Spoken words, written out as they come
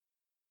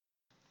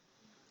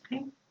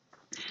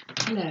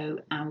Hello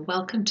and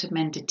welcome to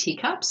Mended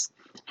Teacups.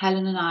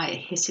 Helen and I are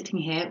here sitting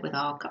here with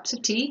our cups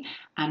of tea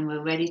and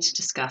we're ready to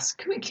discuss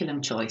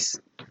curriculum choice.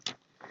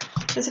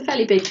 That's a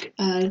fairly big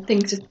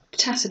thing to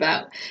chat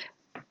about.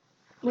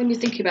 When you're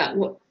thinking about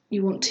what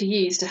you want to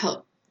use to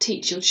help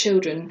teach your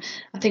children,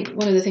 I think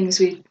one of the things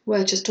we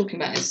were just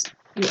talking about is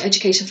your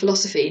education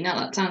philosophy. Now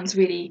that sounds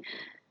really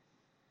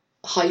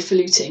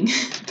highfalutin,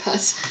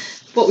 but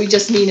what we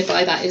just mean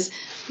by that is,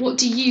 what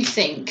do you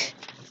think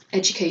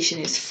education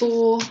is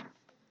for?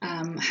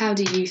 How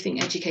do you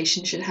think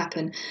education should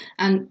happen?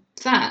 And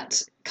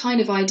that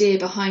kind of idea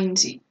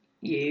behind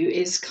you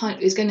is going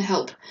to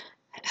help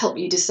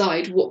you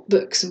decide what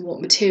books and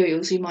what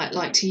materials you might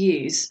like to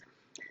use.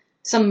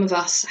 Some of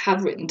us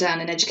have written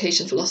down an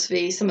education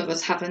philosophy, some of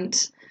us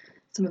haven't.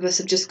 Some of us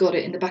have just got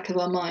it in the back of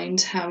our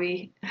mind, how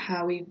we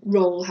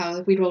roll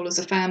as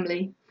a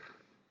family.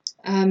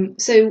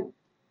 So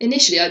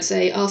initially I'd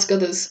say ask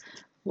others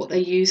what they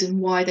use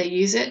and why they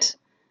use it,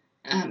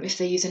 if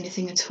they use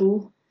anything at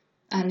all.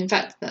 And in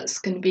fact, that's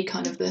going to be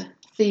kind of the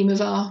theme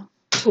of our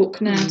talk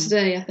now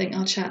today, I think,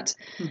 our chat.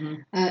 Mm-hmm.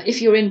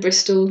 If you're in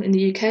Bristol in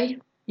the UK,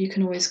 you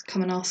can always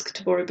come and ask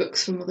to borrow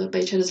books from the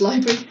Beige Headers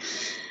Library.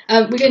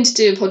 We're going to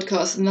do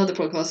another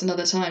podcast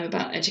another time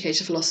about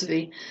education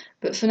philosophy.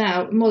 But for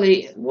now,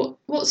 Molly, what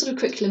sort of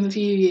curriculum have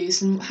you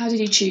used and how did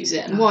you choose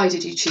it and why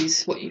did you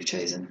choose what you've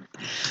chosen?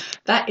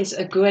 That is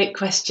a great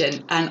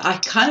question, and I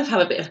kind of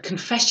have a bit of a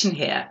confession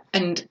here.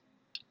 And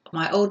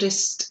my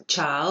oldest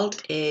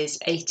child is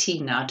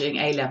 18 now, doing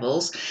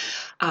A-levels.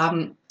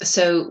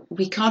 So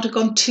we can't have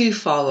gone too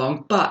far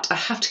wrong, but I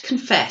have to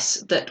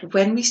confess that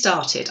when we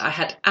started, I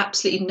had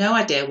absolutely no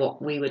idea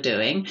what we were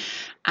doing.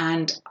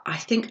 And I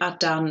think I'd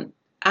done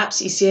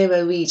absolutely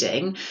zero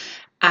reading.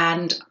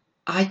 And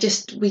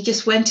we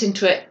just went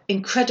into it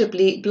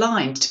incredibly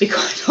blind, to be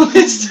quite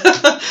honest.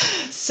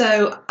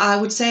 So I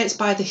would say it's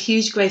by the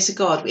huge grace of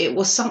God. It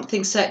was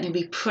something certainly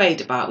we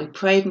prayed about. We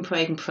prayed and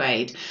prayed and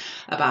prayed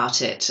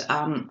about it.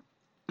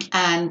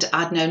 And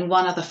I'd known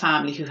one other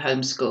family who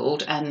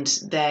homeschooled, and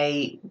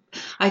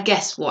I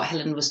guess what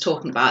Helen was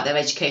talking about, their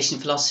education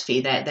philosophy,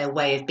 their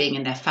way of being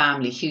in their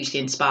family hugely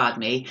inspired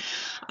me.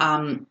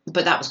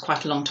 But that was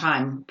quite a long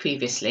time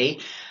previously.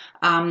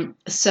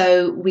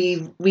 So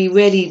we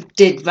really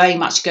did very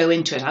much go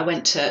into it. I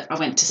went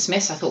to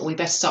Smiths. I thought we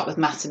better start with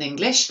maths and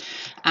English,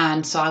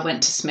 and so I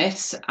went to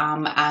Smiths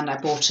and I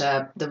bought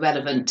the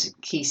relevant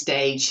Key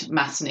Stage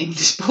maths and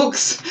English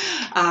books.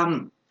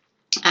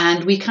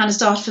 And we kind of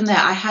started from there.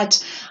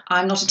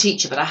 I'm not a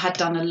teacher, but I had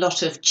done a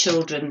lot of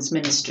children's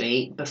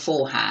ministry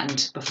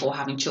beforehand, before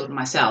having children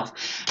myself.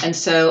 And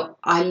so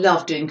I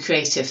love doing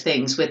creative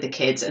things with the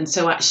kids. And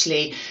so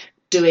actually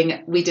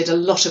we did a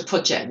lot of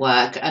project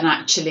work, and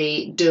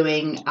actually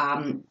doing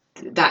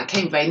that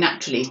came very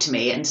naturally to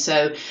me. And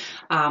so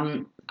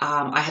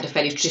I had a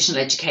fairly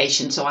traditional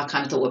education, so I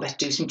kind of thought, well, better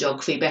do some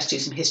geography, better do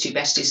some history,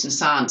 better do some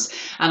science.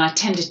 And I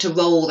tended to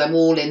roll them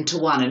all into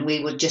one, and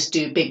we would just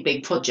do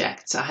big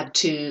projects. I had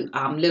two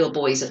little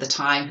boys at the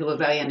time who were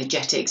very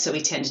energetic, so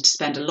we tended to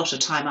spend a lot of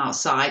time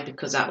outside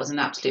because that was an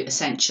absolute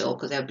essential,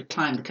 because they would be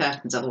climbing the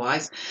curtains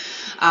otherwise.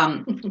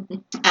 So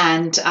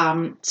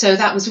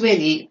that was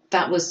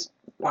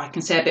well, I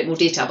can say a bit more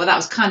detail, but that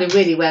was kind of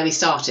really where we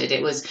started.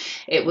 It was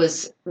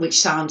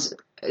which sounds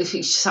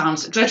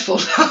dreadful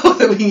now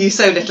that we knew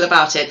so little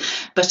about it.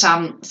 But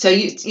so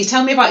you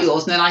tell me about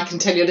yours, and then I can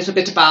tell you a little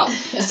bit about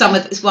some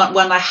of this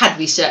one I had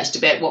researched a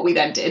bit, what we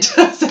then did.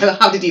 So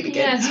how did you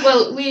begin? Yes,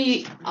 well,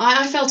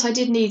 I felt I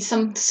did need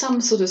some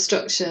sort of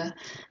structure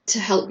to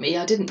help me.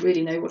 I didn't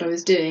really know what I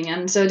was doing,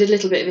 and so I did a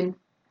little bit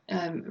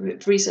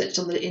of research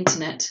on the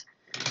internet.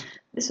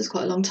 This was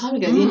quite a long time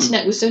ago. The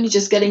internet was only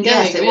just getting going.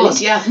 Yes, it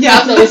was, yeah.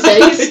 Those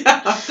days.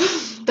 Yeah.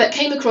 But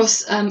came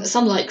across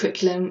Sunlight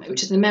Curriculum,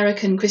 which is an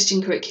American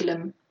Christian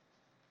curriculum,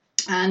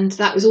 and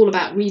that was all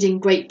about reading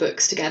great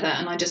books together.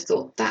 And I just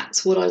thought,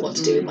 that's what I want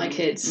to do with my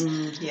kids.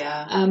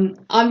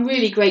 I'm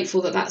really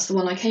grateful that that's the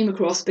one I came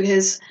across,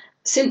 because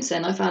since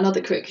then I found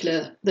other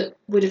curricula that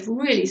would have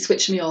really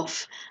switched me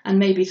off and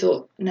maybe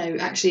thought, no,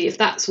 actually, if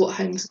that's what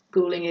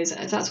homeschooling is,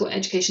 if that's what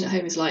education at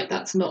home is like,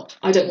 I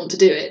don't want to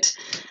do it.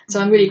 So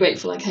I'm really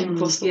grateful I came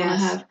across the one I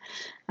have.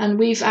 And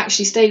we've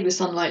actually stayed with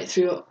Sunlight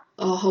through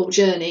our whole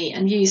journey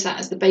and used that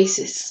as the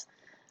basis.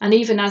 And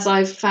even as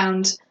I've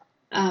found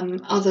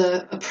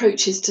other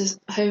approaches to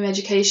home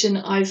education,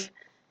 I've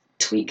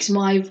tweaked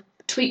my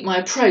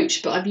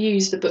approach, but I've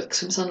used the books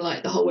from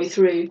Sunlight the whole way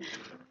through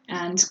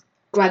and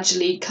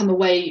gradually come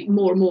away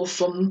more and more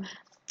from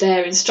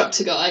their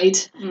instructor guide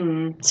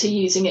to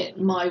using it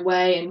my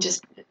way, and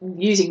just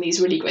using these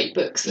really great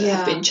books that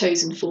have been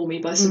chosen for me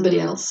by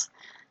somebody else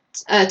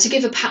to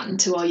give a pattern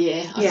to our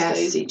year, I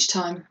suppose, each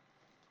time.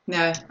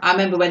 No, I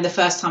remember when the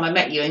first time I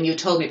met you and you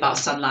told me about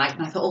Sunlight,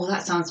 and I thought, oh,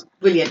 that sounds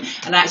brilliant.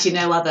 And I actually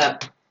know other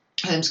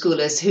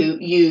homeschoolers who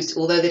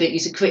although they don't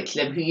use a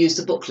curriculum, who use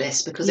the book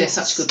list, because they're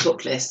such good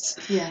book lists.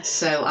 Yes.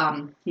 So,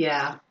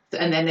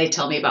 and then they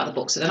tell me about the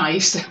books, and then I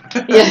use them.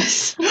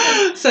 Yes.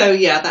 So,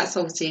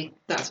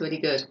 that's really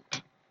good.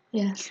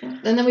 Yes,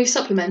 and then we've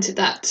supplemented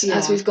that Yeah.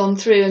 as we've gone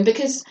through, and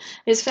because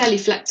it's fairly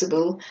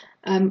flexible,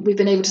 we've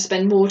been able to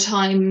spend more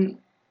time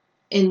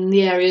in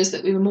the areas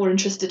that we were more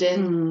interested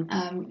in.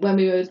 When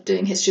we were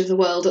doing History of the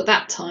World at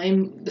that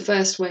time, the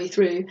first way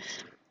through,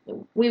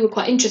 we were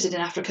quite interested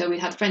in Africa. We'd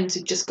had friends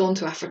who'd just gone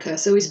to Africa,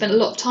 so we spent a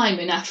lot of time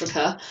in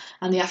Africa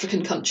and the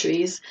African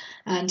countries,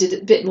 and did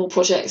a bit more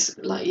projects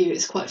like you.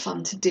 It's quite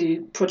fun to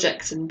do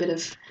projects and a bit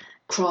of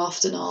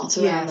craft and art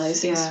around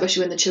those things,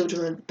 especially when the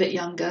children were a bit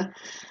younger.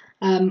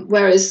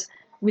 Whereas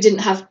we didn't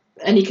have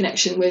any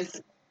connection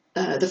with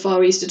the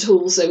Far East at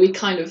all, so we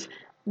kind of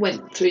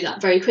went through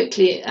that very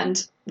quickly,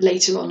 and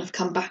later on have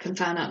come back and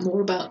found out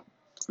more about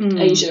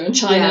Asia and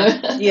China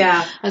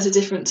as a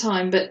different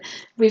time. But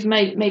we've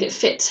made it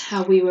fit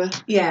how we were.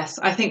 Yes,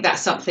 I think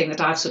that's something that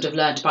I've sort of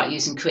learned about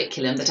using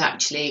curriculum, that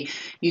actually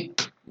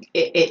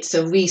it's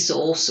a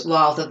resource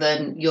rather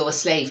than you're a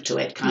slave to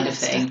it kind of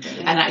thing.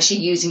 Definitely. And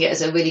actually using it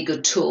as a really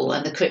good tool,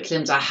 and the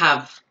curriculums I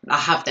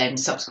have then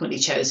subsequently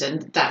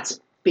chosen, that's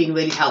been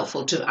really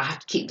helpful. I have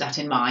to keep that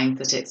in mind,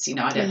 that it's,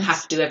 I don't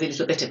have to do every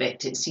little bit of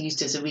it. It's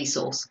used as a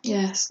resource.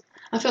 Yes,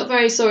 I felt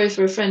very sorry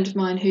for a friend of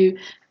mine who,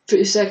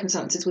 through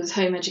circumstances, was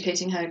home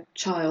educating her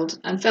child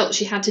and felt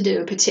she had to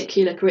do a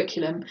particular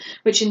curriculum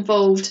which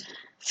involved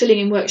filling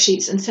in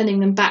worksheets and sending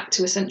them back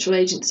to a central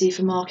agency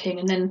for marking,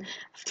 and then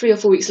 3 or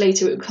 4 weeks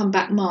later it would come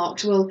back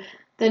marked. Well,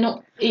 they're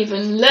not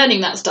even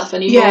learning that stuff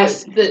anymore.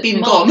 Yes, the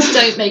marks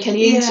don't make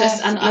any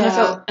interest,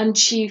 and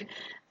she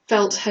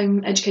felt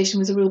home education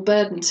was a real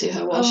burden to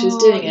her while she was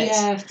doing it.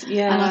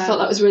 And I felt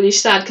that was really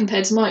sad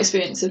compared to my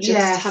experience of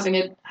just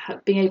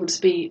being able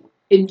to be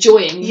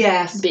enjoying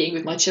being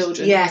with my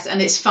children. Yes,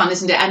 and it's fun,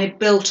 isn't it? And it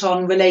built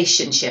on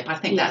relationship. I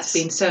think that's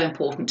been so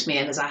important to me,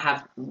 and as I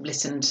have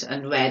listened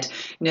and read,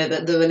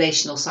 that the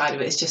relational side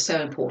of it is just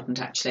so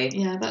important, actually.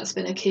 Yeah, that's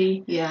been a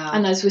key. Yeah.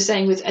 And as we're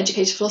saying with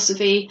educated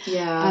philosophy,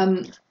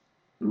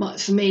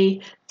 for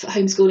me,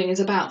 homeschooling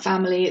is about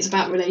family, it's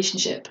about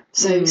relationship.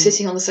 So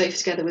sitting on the sofa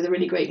together with a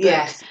really great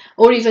book,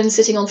 or even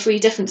sitting on 3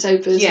 different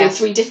sofas with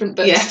 3 different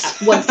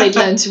books once they'd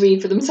learned to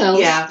read for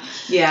themselves.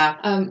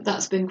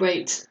 That's been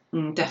great.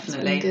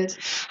 Definitely. It's been good.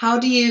 How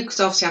do you, because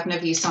obviously I've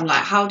never used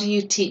Sunlight, how do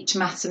you teach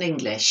maths and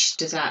English?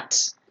 Does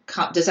that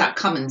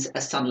come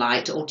as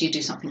Sunlight, or do you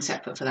do something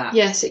separate for that?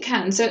 Yes, it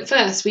can. So at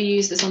first we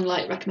used the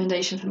Sunlight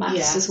recommendation for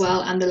maths as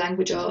well, and the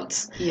language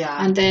arts.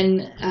 And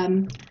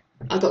then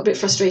I got a bit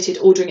frustrated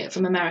ordering it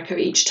from America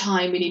each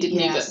time we needed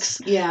new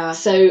books.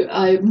 So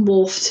I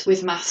morphed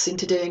with maths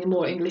into doing a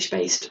more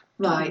English-based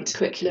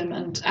curriculum,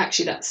 and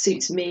actually that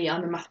suits me.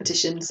 I'm a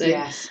mathematician, so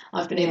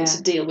I've been able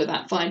to deal with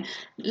that fine.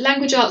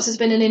 Language arts has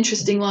been an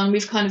interesting one.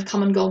 We've kind of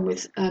come and gone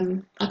with.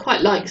 I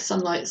quite like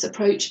Sunlight's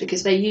approach,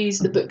 because they use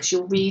the books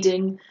you're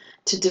reading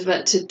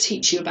to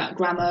teach you about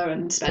grammar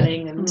and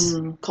spelling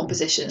and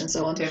composition and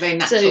so on. So a very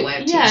natural way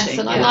of teaching. Yes,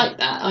 and I like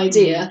that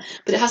idea,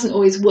 but it hasn't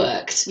always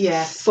worked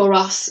for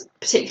us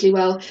particularly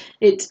well.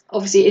 It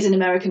obviously is an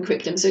American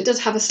curriculum, so it does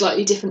have a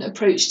slightly different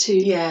approach to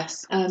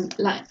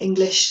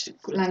English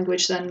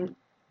language than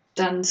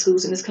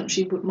schools in this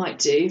country might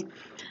do.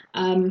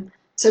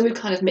 So we've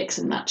kind of mixed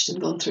and matched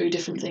and gone through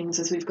different things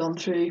as we've gone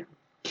through.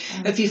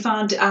 Have you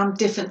found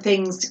different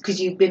things, because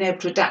you've been able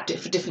to adapt it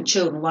for different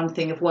children? One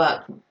thing of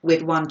work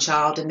with one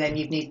child, and then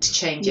you need to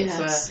change it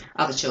for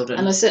other children.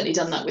 And I've certainly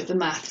done that with the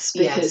maths,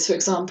 because, for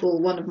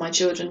example, one of my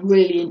children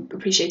really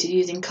appreciated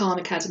using Khan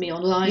Academy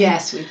online.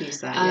 Yes, we've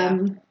used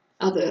that,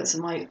 Others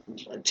of my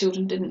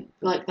children didn't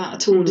like that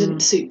at all, didn't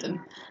suit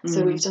them.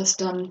 So we've just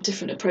done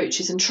different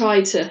approaches and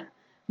tried to...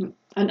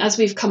 And as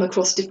we've come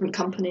across different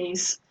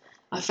companies...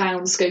 I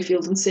found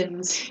Schofield and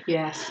Sims.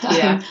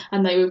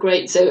 And they were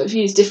great. So I've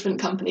used different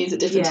companies at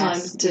different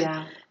times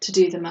to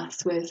do the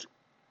maths with.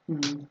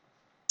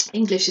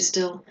 English is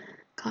still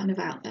kind of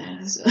out there.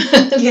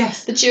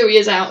 The jury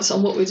is out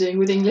on what we're doing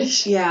with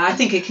English. Yeah, I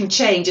think it can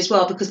change as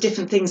well, because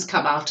different things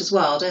come out as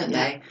well, don't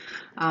they?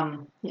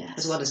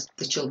 As well as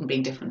the children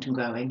being different and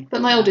growing. But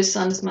my oldest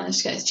son has managed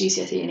to get his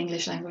GCSE in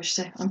English language,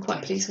 so I'm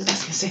quite pleased with that.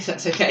 I was going to say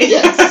that's okay.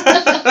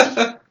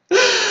 Yes.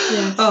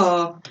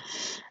 Oh.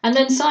 And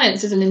then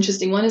science is an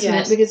interesting one, isn't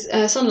it? Because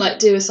Sunlight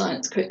do a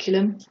science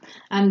curriculum,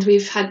 and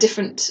we've had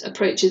different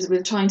approaches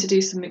with trying to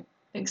do some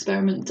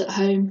experiments at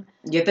home.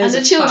 Yeah, and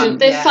the children,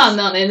 they're fun,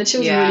 aren't they? And the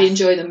children really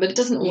enjoy them, but it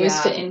doesn't always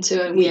fit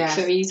into a week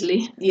very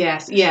easily.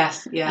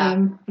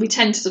 We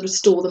tend to sort of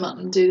store them up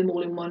and do them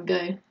all in one go.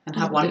 And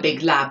have one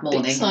big lab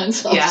morning. Big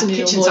science afternoon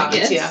kitchen or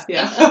morning.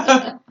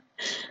 Science,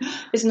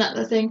 Isn't that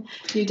the thing?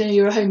 You know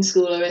you're a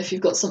homeschooler if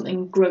you've got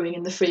something growing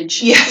in the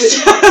fridge.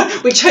 Yes,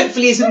 which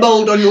hopefully isn't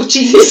mould on your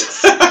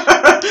cheese.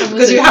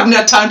 Because you haven't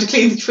had time to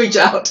clean the fridge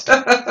out.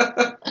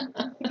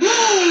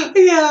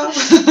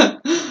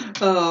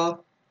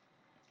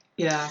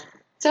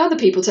 So other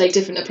people take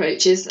different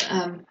approaches.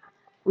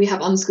 We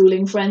have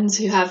unschooling friends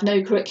who have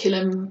no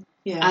curriculum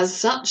as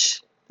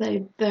such.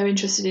 They're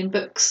interested in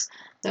books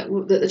that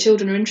the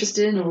children are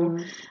interested in, or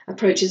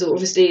approaches, or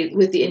obviously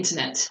with the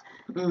internet.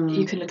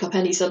 You can look up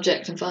any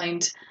subject and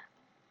find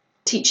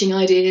teaching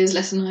ideas,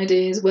 lesson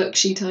ideas,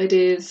 worksheet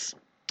ideas.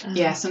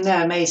 Yes, and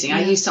they're amazing.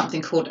 I Yeah. use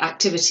something called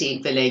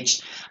Activity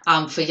Village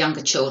for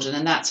younger children,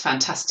 and that's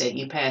fantastic.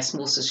 You pay a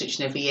small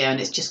subscription every year, and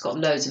it's just got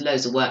loads and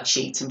loads of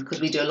worksheets. And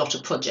because we do a lot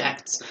of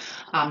projects,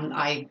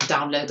 I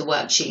download the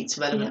worksheets,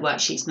 relevant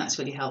worksheets, and that's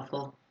really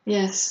helpful.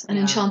 Yes, and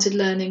Enchanted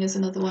Learning is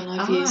another one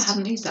I've used. I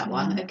haven't used that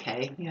one.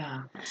 Okay,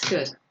 yeah, that's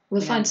good.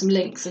 We'll find some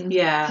links and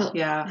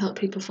help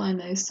people find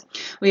those.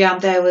 Well,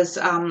 there was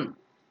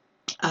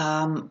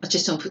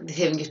just on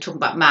hearing you talk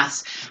about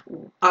maths,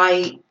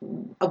 I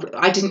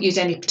didn't use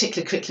any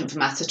particular curriculum for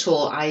maths at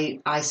all. I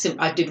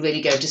did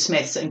really go to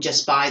Smiths and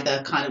just buy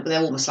the kind of,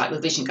 they're almost like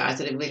revision guides,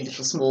 they're really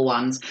little small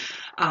ones,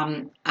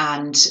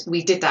 and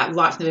we did that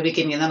right from the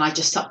beginning, and then I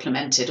just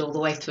supplemented all the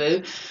way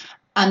through.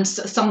 And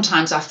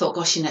sometimes I thought,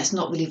 gosh, it's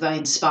not really very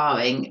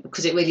inspiring,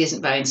 because it really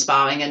isn't very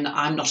inspiring, and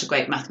I'm not a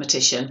great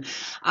mathematician.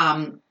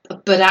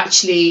 But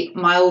actually,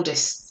 my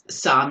oldest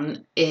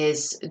son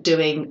is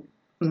doing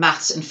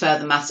maths and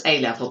further maths A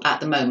level at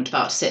the moment,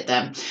 about to sit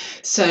them.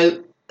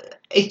 So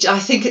I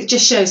think it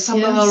just shows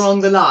somewhere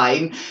along the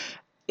line,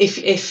 if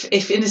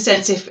in a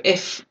sense,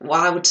 if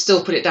I would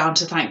still put it down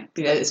to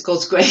it's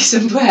God's grace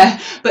and prayer,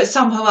 but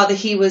somehow or other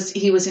he was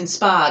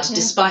inspired,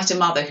 despite a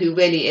mother who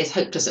really is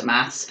hopeless at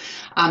maths,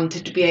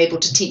 to be able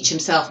to teach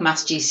himself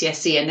maths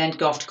GCSE and then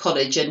go off to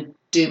college and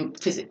do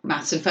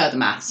maths and further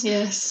maths.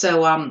 Yes.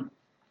 So I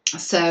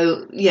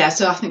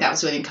think that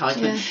was really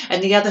encouragement. Yeah.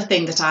 And another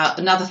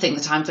thing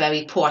that I'm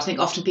very poor. I think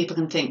often people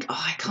can think,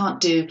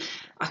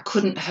 I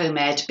couldn't home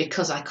ed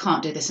because I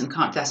can't do this and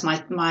can't do this.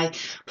 My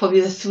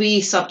probably the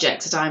three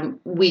subjects that I'm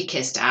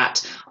weakest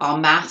at are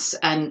maths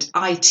and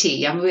IT.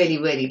 I'm really,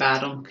 really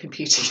bad on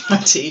computing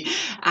IT,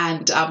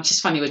 and which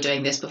is funny we're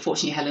doing this, but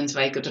fortunately Helen's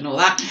very good and all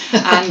that.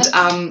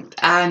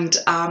 And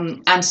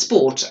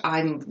sport.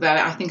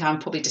 I think I'm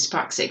probably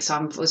dyspraxic, so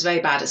I was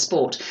very bad at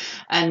sport.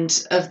 And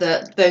of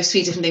those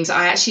three different things,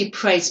 I actually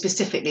prayed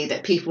specifically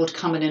that people would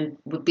come in and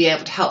would be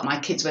able to help my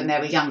kids when they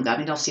were younger. I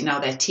mean, obviously now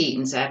they're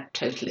teens, they're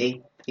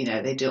totally,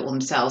 they do it all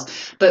themselves.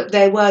 But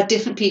there were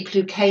different people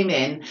who came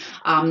in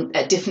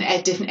at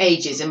different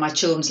ages in my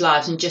children's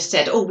lives and just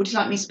said, would you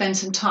like me to spend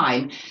some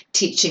time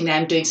teaching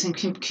them, doing some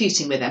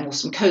computing with them or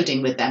some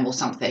coding with them or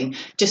something,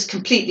 just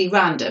completely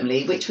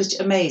randomly, which was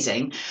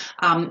amazing.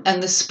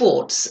 And the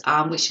sports,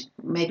 which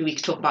maybe we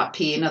could talk about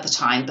PE another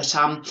time,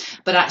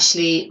 but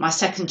actually my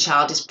second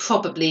child is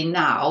probably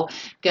now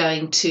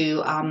going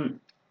to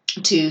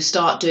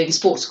start doing a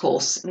sports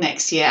course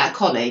next year at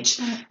college.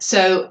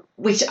 So,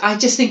 which I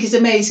just think is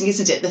amazing,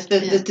 isn't it?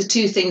 The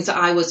two things that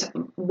I was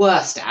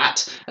worst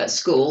at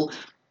school,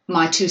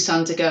 my two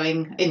sons are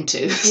going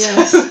into.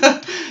 Yes.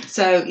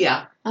 So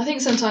yeah. I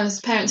think sometimes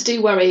parents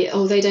do worry,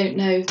 they don't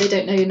know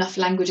enough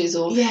languages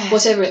or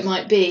whatever it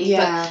might be.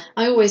 Yeah. But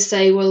I always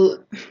say,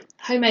 well,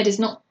 home ed is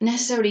not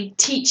necessarily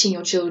teaching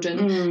your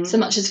children so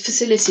much as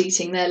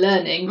facilitating their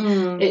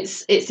learning.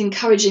 It's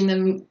encouraging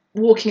them,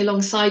 walking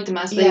alongside them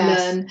as they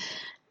learn,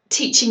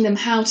 teaching them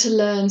how to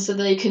learn so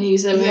they can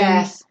use their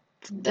own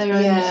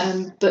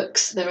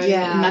books, their own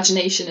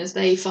imagination as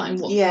they find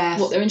what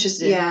they're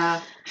interested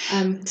in.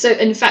 So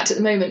in fact, at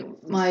the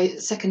moment, my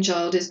second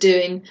child is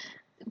doing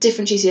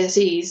different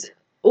GCSEs,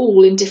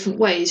 all in different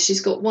ways.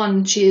 She's got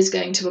one, she is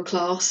going to a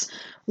class,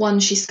 one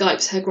she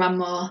Skypes her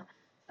grandma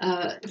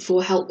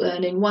for help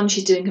learning, one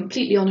she's doing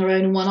completely on her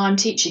own, and one I'm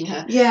teaching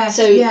her.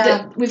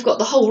 We've got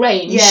the whole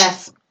range.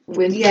 We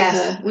were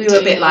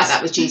a bit like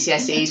that with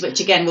GCSEs, which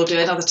again we'll do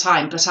another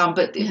time. But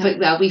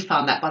we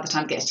found that by the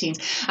time it gets teens,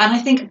 and I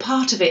think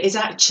part of it is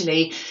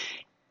actually,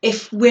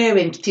 if we're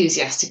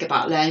enthusiastic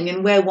about learning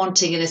and we're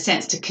wanting, in a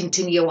sense, to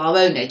continue our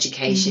own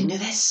education,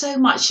 there's so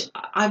much.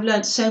 I've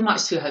learned so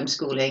much through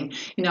homeschooling.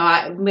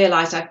 I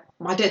realised I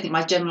don't think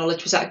my general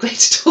knowledge was that great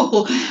at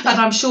all, and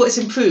I'm sure it's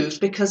improved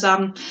because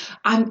I'm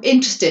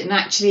interested. And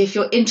actually, if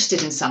you're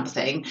interested in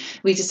something,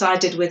 we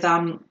decided with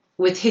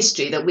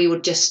history that we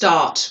would just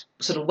start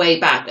sort of way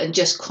back and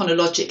just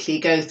chronologically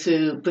go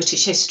through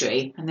British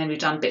history, and then we've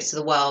done bits of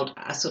the world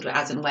as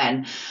and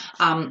when.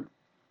 And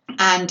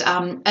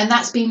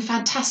that's been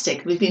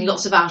fantastic. We've been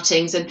lots of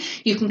outings, and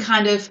you can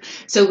kind of,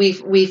 so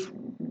we've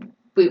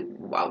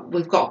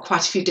got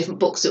quite a few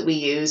different books that we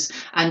use,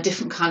 and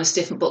different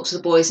books for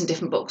the boys and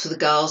different books for the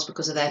girls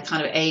because of their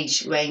kind of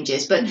age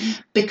ranges, but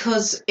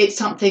because it's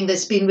something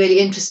that's been really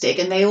interesting,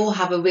 and they all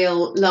have a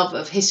real love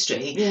of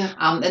history.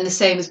 And the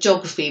same with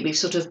geography. We've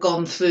sort of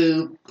gone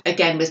through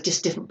again with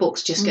just different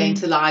books, just going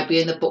to the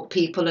library and the book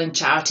people and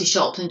charity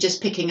shops and just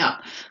picking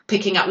up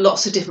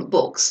lots of different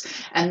books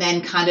and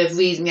then kind of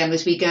reading them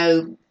as we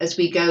go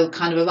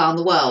kind of around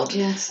the world.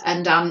 Yes.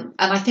 And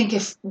I think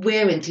if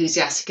we're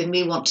enthusiastic and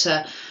we want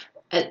to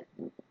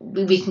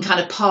we can kind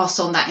of pass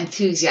on that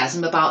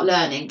enthusiasm about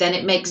learning, then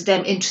it makes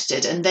them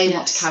interested and they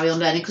want to carry on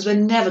learning, because we're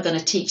never going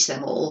to teach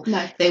them all.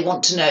 No. They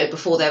want to know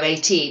before they're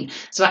 18.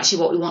 So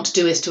actually what we want to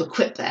do is to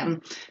equip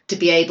them to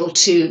be able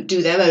to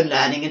do their own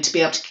learning and to be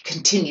able to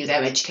continue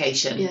their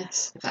education.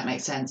 Yes. If that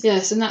makes sense.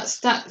 Yes, and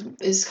that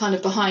is kind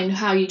of behind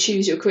how you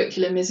choose your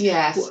curriculum, is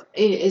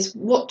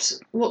what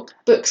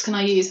books can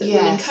I use that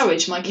will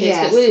encourage my kids,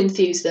 that will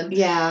enthuse them.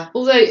 Yeah.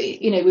 Although,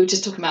 you know, we were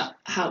just talking about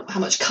how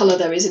much colour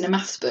there is in a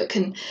maths book,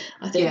 and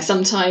I think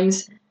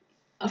sometimes,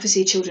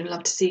 obviously children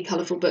love to see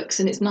colourful books,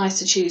 and it's nice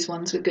to choose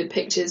ones with good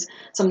pictures.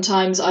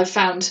 Sometimes I've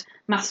found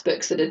maths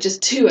books that are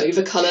just too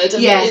overcoloured,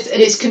 and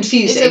it's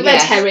confusing. It's a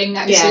red herring,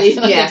 actually.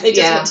 They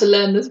just want to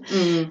learn this.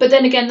 But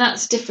then again,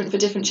 that's different for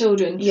different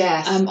children.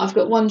 Yes. I've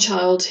got one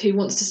child who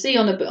wants to see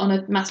on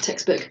a maths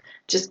textbook,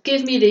 just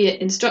give me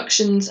the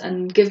instructions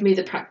and give me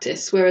the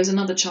practice, whereas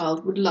another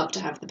child would love to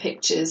have the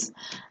pictures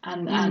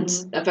and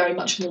a very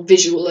much more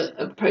visual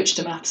approach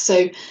to maths.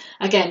 So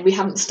again, we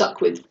haven't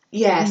stuck with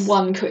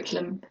one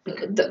curriculum.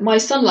 My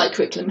Sunlight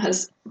curriculum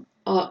has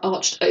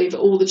arched over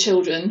all the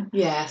children.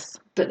 Yes.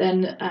 But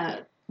then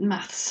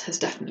maths has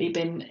definitely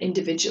been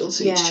individual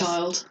to each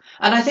child.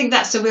 And I think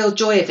that's the real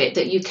joy of it,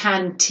 that you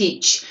can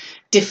teach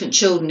different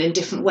children in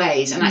different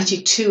ways. And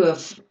actually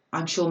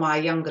I'm sure my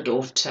younger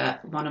daughter,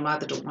 one of my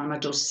daughters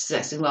is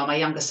dyslexic. Well, my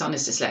younger son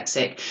is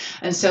dyslexic.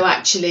 And so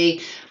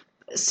actually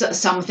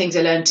some things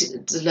are learned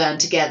to learn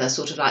together,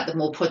 sort of like the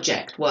more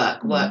project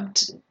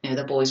worked, you know,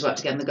 the boys work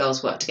together and the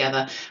girls work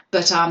together.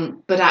 But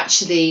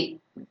actually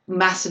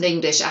maths and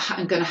English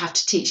I'm going to have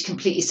to teach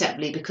completely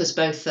separately, because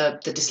both the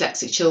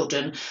dyslexic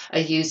children are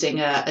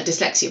using a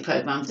dyslexia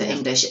program for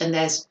English, and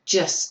there's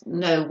just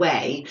no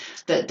way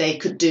that they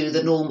could do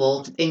the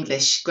normal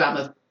English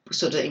grammar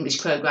sort of English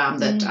program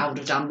that I would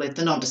have done with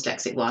the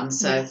non-dyslexic one.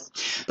 So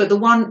but the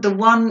one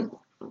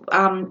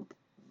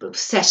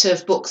set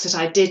of books that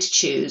I did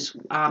choose,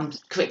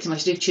 curriculum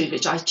I did choose,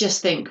 which I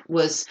just think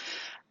was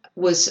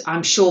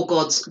I'm sure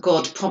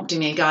God prompting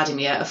me and guiding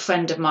me. A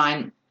friend of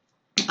mine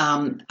who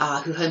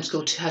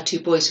homeschooled her two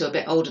boys who are a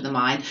bit older than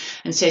mine,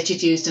 and said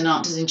she'd used an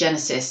Answers in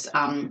Genesis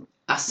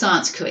a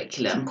science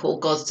curriculum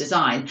called God's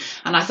Design.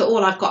 And I thought,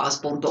 all I've got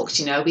Usborne books,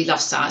 you know, we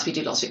love science, we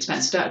do lots of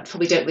expensive,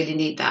 probably don't really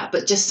need that,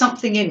 but just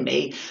something in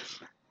me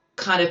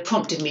kind of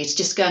prompted me to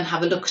just go and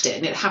have a look at it,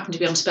 and it happened to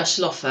be on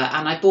special offer,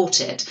 and I bought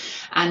it,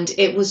 and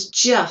it's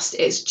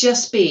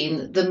just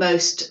been the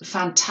most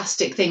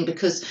fantastic thing,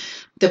 because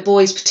the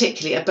boys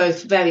particularly are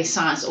both very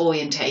science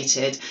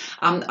orientated.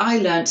 I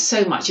learned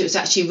so much. It was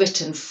actually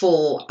written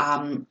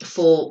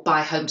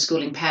by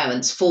homeschooling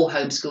parents, for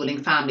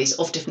homeschooling families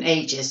of different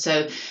ages,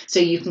 so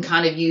you can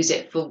kind of use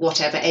it for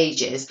whatever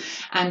ages.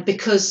 And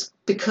because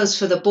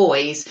for the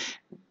boys,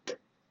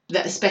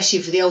 that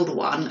especially for the older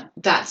one,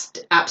 that's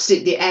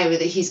absolutely the area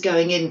that he's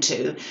going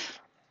into.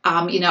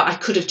 You know, I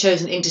could have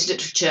chosen English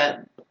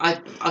literature,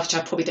 which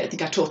I probably don't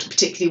think I taught him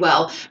particularly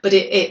well, but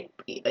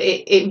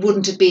it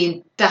wouldn't have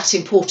been that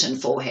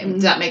important for him.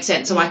 Does that make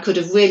sense? So I could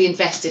have really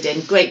invested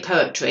in great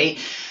poetry,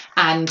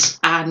 and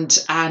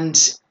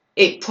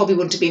it probably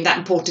wouldn't have been that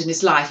important in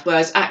his life.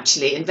 Whereas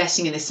actually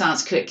investing in the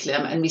science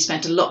curriculum, and we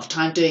spent a lot of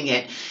time doing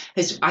it,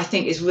 I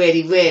think is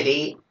really,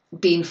 really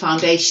been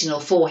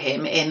foundational for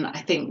him in, I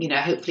think, you know,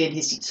 hopefully in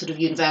his sort of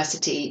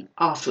university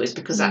afterwards,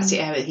 because that's the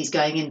area he's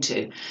going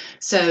into.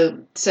 So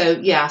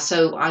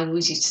I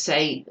always used to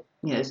say,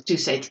 you know, do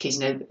say to kids,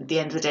 you know, at the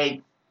end of the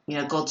day, you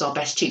know, God's our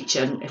best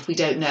teacher, and if we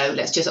don't know,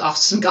 let's just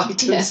ask some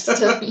guidance. Yes,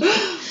 totally.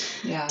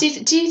 Yeah.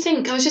 Do you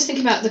think, I was just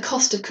thinking about the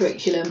cost of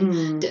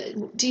curriculum,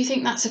 do you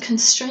think that's a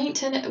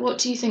constraint in it? What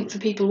do you think for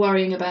people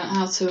worrying about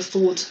how to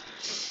afford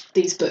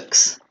these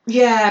books?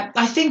 Yeah,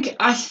 I think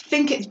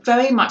it's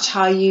very much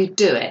how you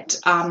do it.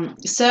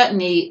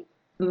 Certainly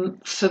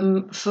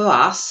for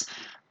us,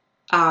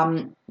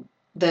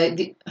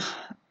 the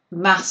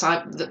maths,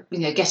 you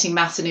know, getting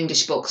maths and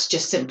English books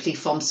just simply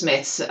from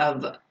Smiths,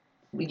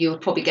 you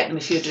would probably get them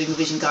if you're doing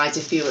revision guides,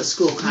 if you're at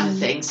school kind of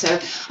thing. So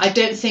I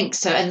don't think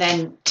so. And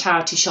then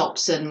charity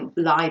shops and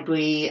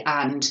library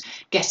and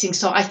getting,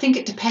 so I think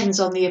it depends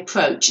on the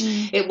approach.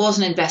 It was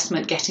an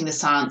investment getting the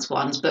science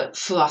ones, but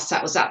for us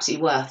that was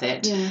absolutely worth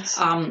it. Yes.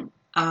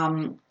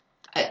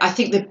 I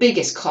think the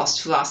biggest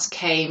cost for us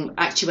came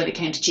actually when it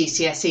came to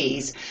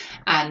GCSEs,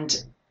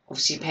 and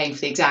obviously paying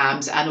for the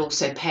exams, and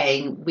also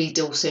we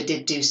also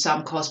did do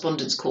some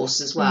correspondence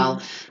courses as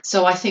well.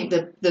 So I think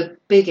the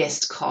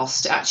biggest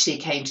cost actually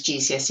came to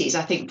GCSEs.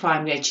 I think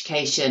primary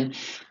education,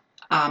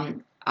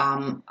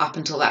 up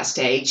until that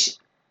stage,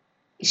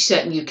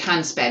 certainly you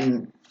can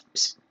spend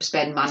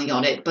money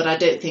on it, but I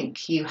don't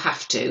think you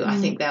have to. I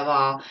think there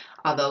are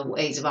other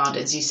ways around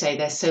it. As you say,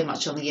 there's so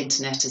much on the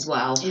internet as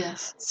well.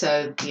 Yes.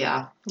 So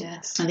yeah.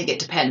 Yes. I think it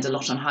depends a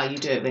lot on how you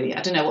do it, really.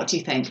 I don't know. What do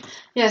you think?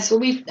 Yes. Well,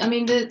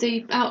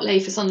 the outlay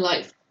for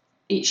Sunlight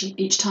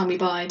each time we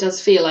buy does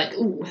feel like,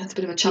 ooh, that's a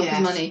bit of a chunk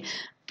of money.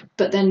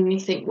 But then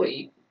you think, well,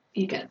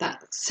 you get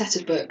that set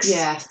of books.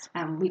 Yes.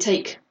 And we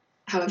take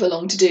however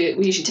long to do it.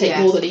 We usually take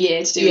more than a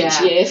year to do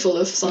each year full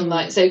of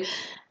Sunlight. So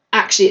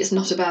actually it's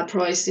not a bad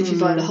price. If you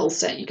buy the whole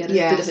set, you get a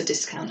bit of a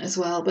discount as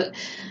well. But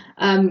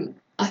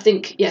I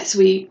think, yes,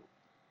 we've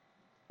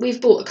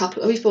bought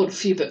a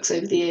few books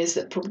over the years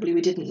that probably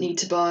we didn't need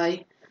to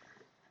buy,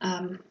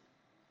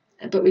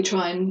 but we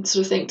try and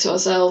sort of think to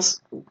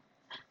ourselves,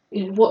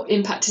 what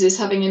impact is this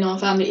having in our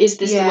family? Is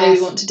this the way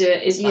we want to do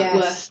it? Is that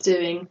worth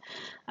doing?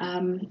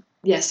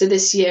 So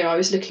this year I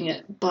was looking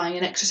at buying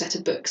an extra set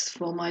of books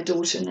for my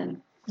daughter, and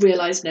then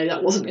realised no,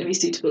 that wasn't going to be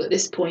suitable at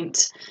this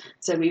point,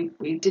 so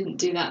we didn't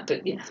do that.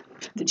 But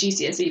the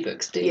GCSE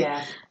books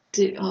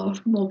are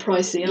more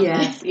pricey,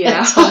 aren't they?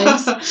 At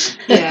times.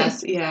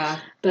 Yes.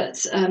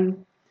 But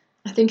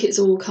I think it's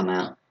all come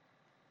out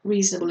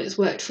reasonable. It's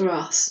worked for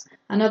us,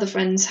 and other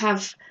friends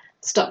have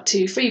stuck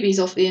to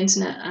freebies off the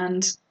internet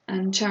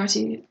and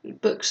charity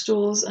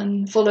bookstores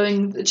and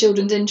following the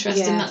children's interest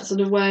in that sort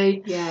of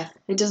way. Yeah.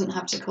 It doesn't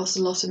have to cost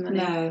a lot of money.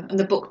 No, and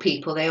the Book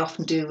People, they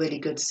often do really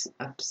good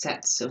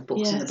sets of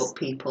books in the Book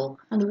People.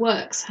 And the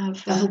Works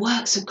have... the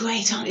Works are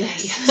great, aren't they?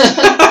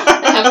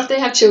 Yes. they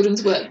have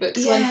children's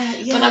workbooks.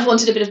 When I've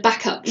wanted a bit of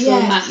backup for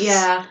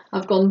maths,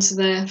 I've gone to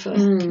there,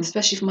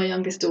 especially for my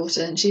youngest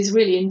daughter, and she's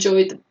really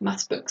enjoyed the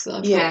maths books that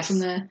I've got from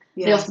there.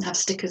 They often have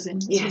stickers in.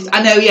 Yes,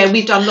 I know,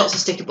 we've done lots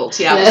of sticker books,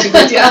 which is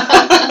good,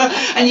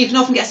 And you can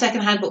often get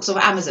second-hand books off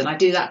Amazon. I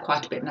do that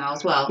quite a bit now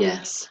as well.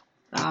 Yes.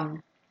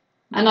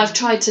 And I've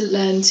tried to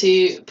learn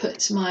to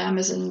put my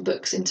Amazon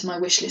books into my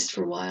wish list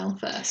for a while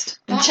first.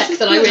 And check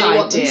that I really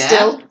want them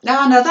still.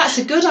 No, that's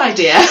a good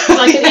idea.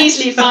 I can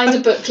easily find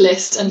a book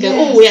list and go,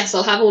 oh yes,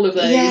 I'll have all of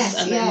those.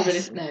 And then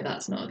really, no,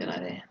 that's not a good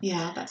idea.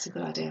 Yeah, that's a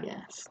good idea.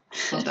 Yes.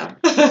 Well done.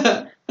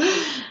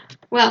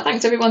 Well,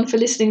 thanks everyone for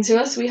listening to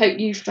us. We hope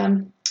you've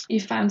found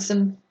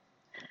some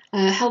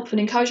help and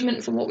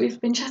encouragement from what we've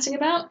been chatting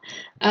about.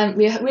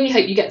 We really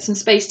hope you get some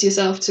space to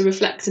yourself to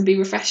reflect and be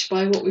refreshed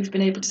by what we've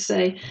been able to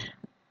say,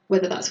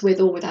 whether that's with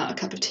or without a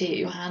cup of tea at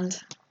your hand.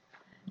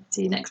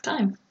 See you next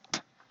time.